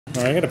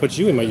Alright, I gotta put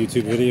you in my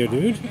YouTube video,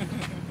 dude.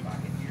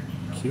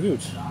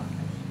 Cute.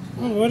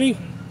 Oh, buddy.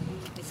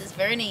 This is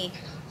Bernie.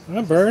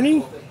 Hi,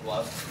 Bernie.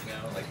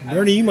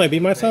 Bernie, you might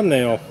be my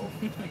thumbnail.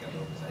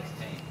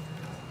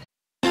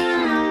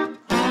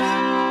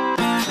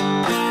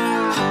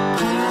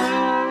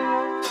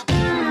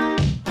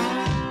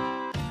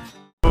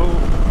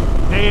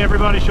 Hey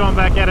everybody, Sean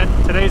back at it.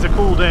 Today's a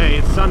cool day.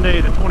 It's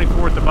Sunday the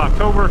 24th of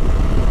October.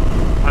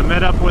 I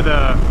met up with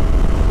a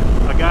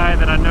guy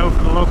that I know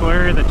from the local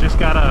area that just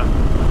got a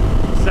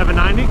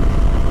 790.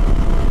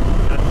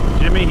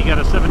 Jimmy, he got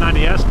a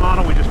 790S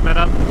model. We just met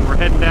up and we're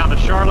heading down to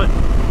Charlotte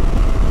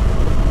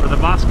for the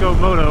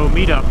MoskoMoto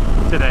Meetup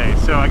today.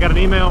 So I got an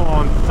email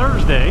on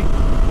Thursday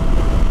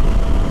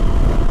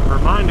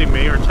reminding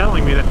me or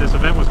telling me that this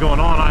event was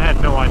going on. I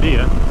had no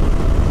idea.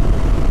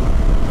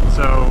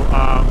 So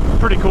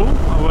pretty cool.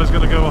 I was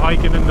going to go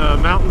hiking in the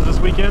mountains this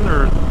weekend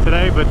or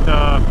today, but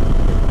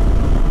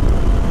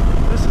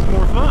this is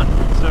more fun.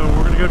 So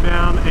we're going to go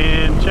down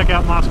and check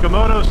out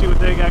MoskoMoto, see what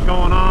they got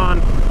going on,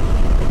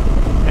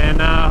 and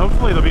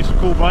hopefully there'll be some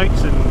cool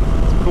bikes and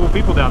some cool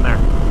people down there.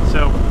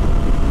 So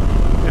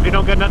if you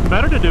don't got nothing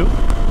better to do,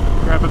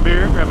 grab a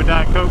beer, grab a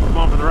Diet Coke, come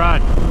on for the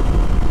ride.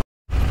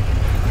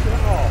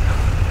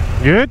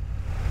 Good?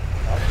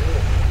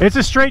 It's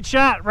a straight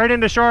shot right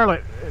into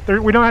Charlotte.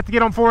 We don't have to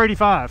get on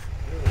 485.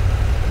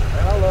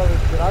 Man, I love it,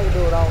 but I can do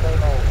it all day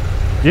long.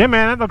 Yeah,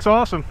 man, that looks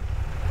awesome.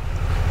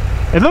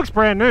 It looks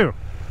brand new.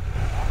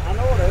 I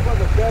know it. It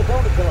wasn't a scratch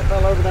on it until I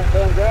fell over that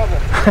damn gravel.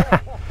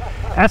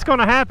 That's going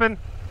to happen.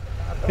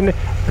 And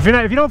if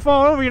you don't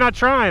fall over, you're not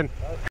trying.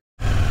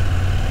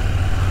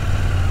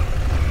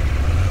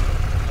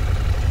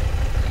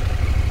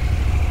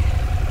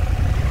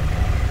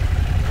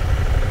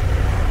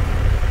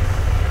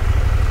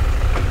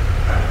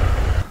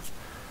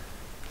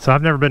 So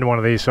I've never been to one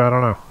of these, so I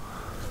don't know.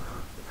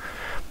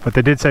 But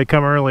they did say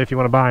come early if you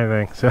want to buy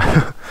anything. So.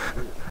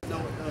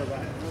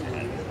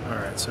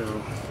 Alright,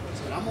 so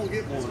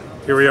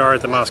here we are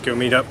at the Mosko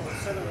Meetup.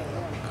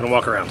 Gonna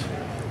walk around.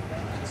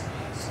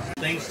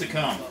 Things to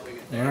come.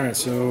 Alright,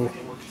 so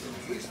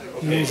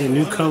here's a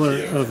new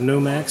color of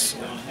Nomax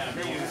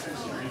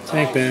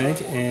tank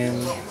bag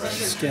and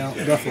Scout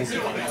duffel.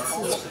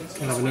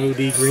 Kind of an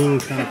OD green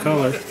kind of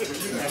color.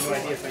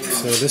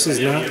 So this is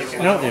not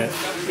out yet.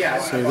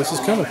 So this is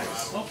coming.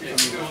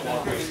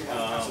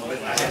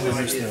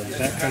 There's the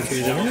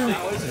backcountry there.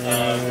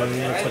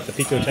 And looks like the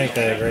Pico tank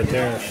bag right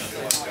there.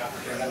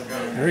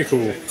 Very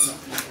cool.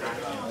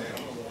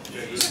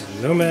 So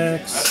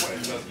Nomax,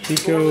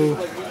 Pico,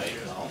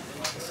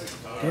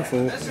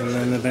 duffel, and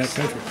then the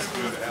backcountry.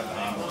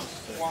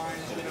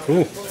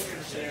 Cool.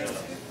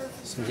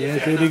 So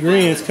yeah, OD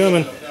green, it's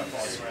coming.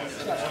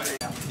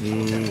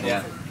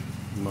 Yeah.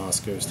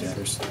 Mosko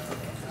stickers.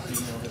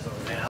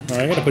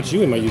 Alright, I gotta put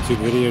you in my YouTube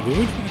video,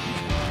 dude.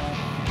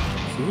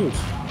 Cute.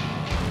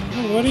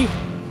 Oh, buddy.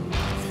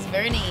 This is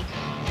Bernie.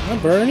 Hi,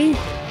 Bernie.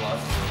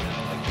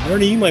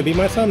 Bernie, you might be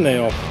my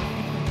thumbnail.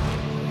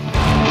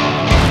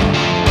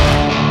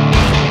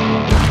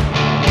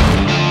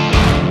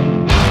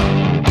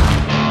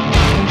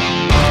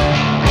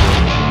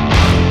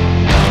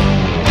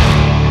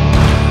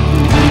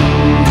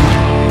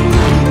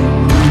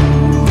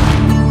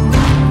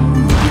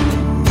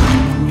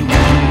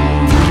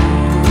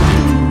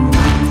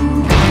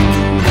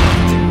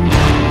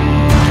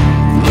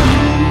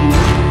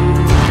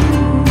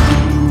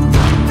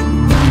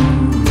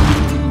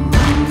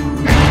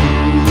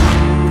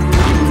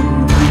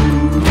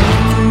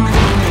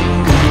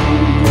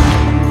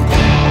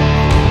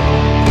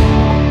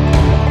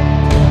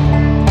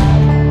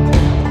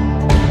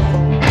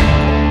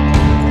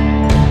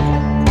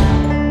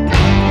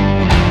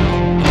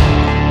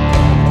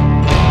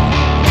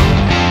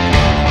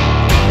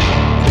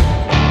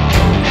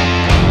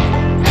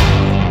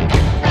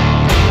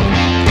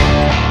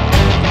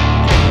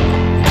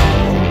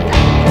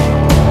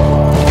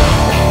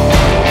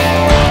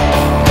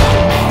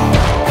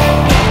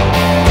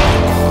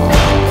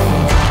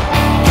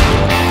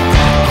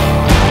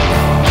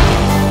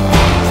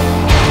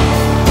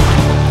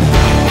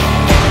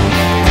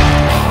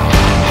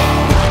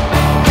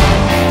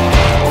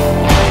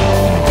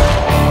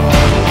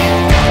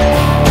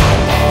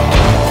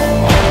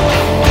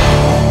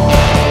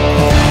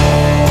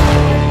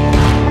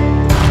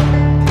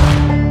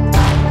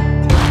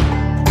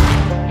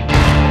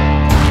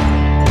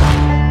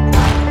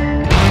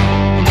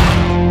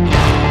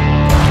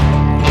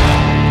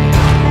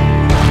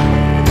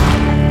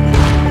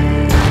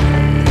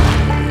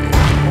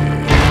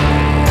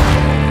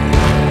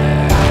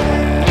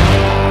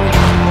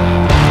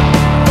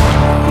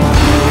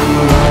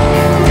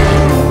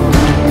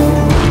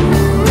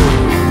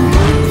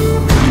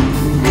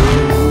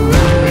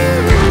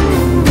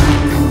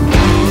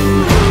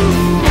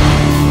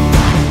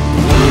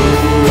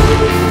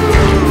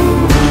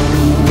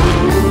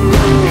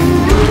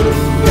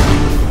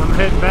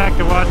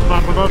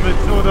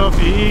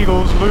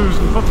 Eagles lose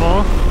in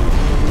football.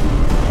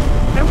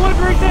 And what a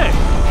great day.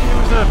 It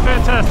was a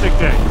fantastic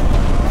day.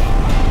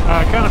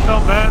 I kind of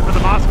felt bad for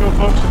the Mosko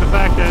folks in the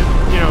fact that,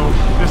 you know,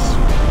 this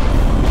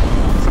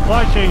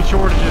supply chain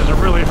shortages are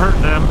really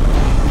hurting them.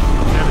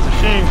 And it's a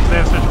shame because they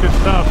have such good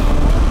stuff.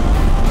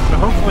 So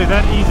hopefully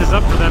that eases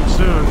up for them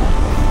soon.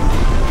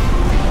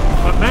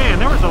 But man,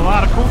 there was a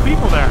lot of cool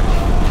people there.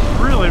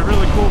 Really,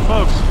 really cool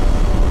folks.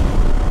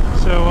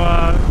 So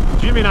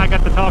Jimmy and I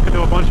got to talking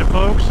to a bunch of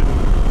folks and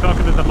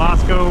talking to the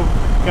Mosko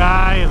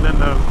guy and then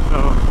the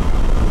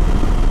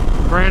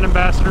brand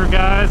ambassador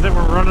guys that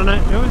were running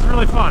it. It was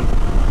really fun.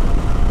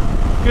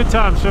 Good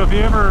time. So if you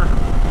ever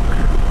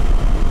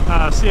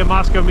see a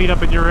Mosko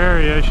meetup in your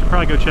area, you should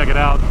probably go check it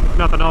out. If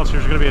nothing else,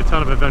 there's going to be a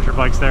ton of adventure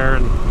bikes there,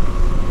 and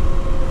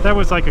that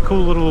was like a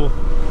cool little,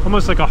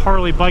 almost like a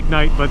Harley bike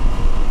night, but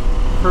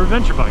for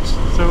adventure bikes.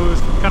 So it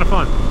was kind of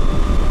fun.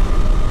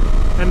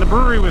 And the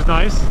brewery was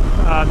nice.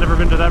 I've never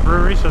been to that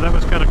brewery, so that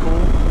was kind of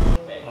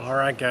cool. All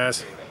right,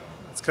 guys,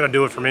 that's going to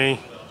do it for me.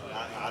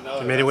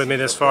 If you made it with me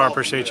this far, I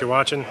appreciate you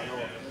watching.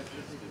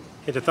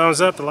 Hit the thumbs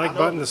up, the like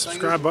button, the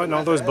subscribe button,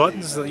 all those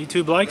buttons that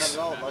YouTube likes.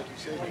 I'll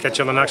catch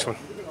you on the next one.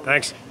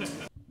 Thanks.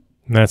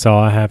 That's all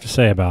I have to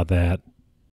say about that.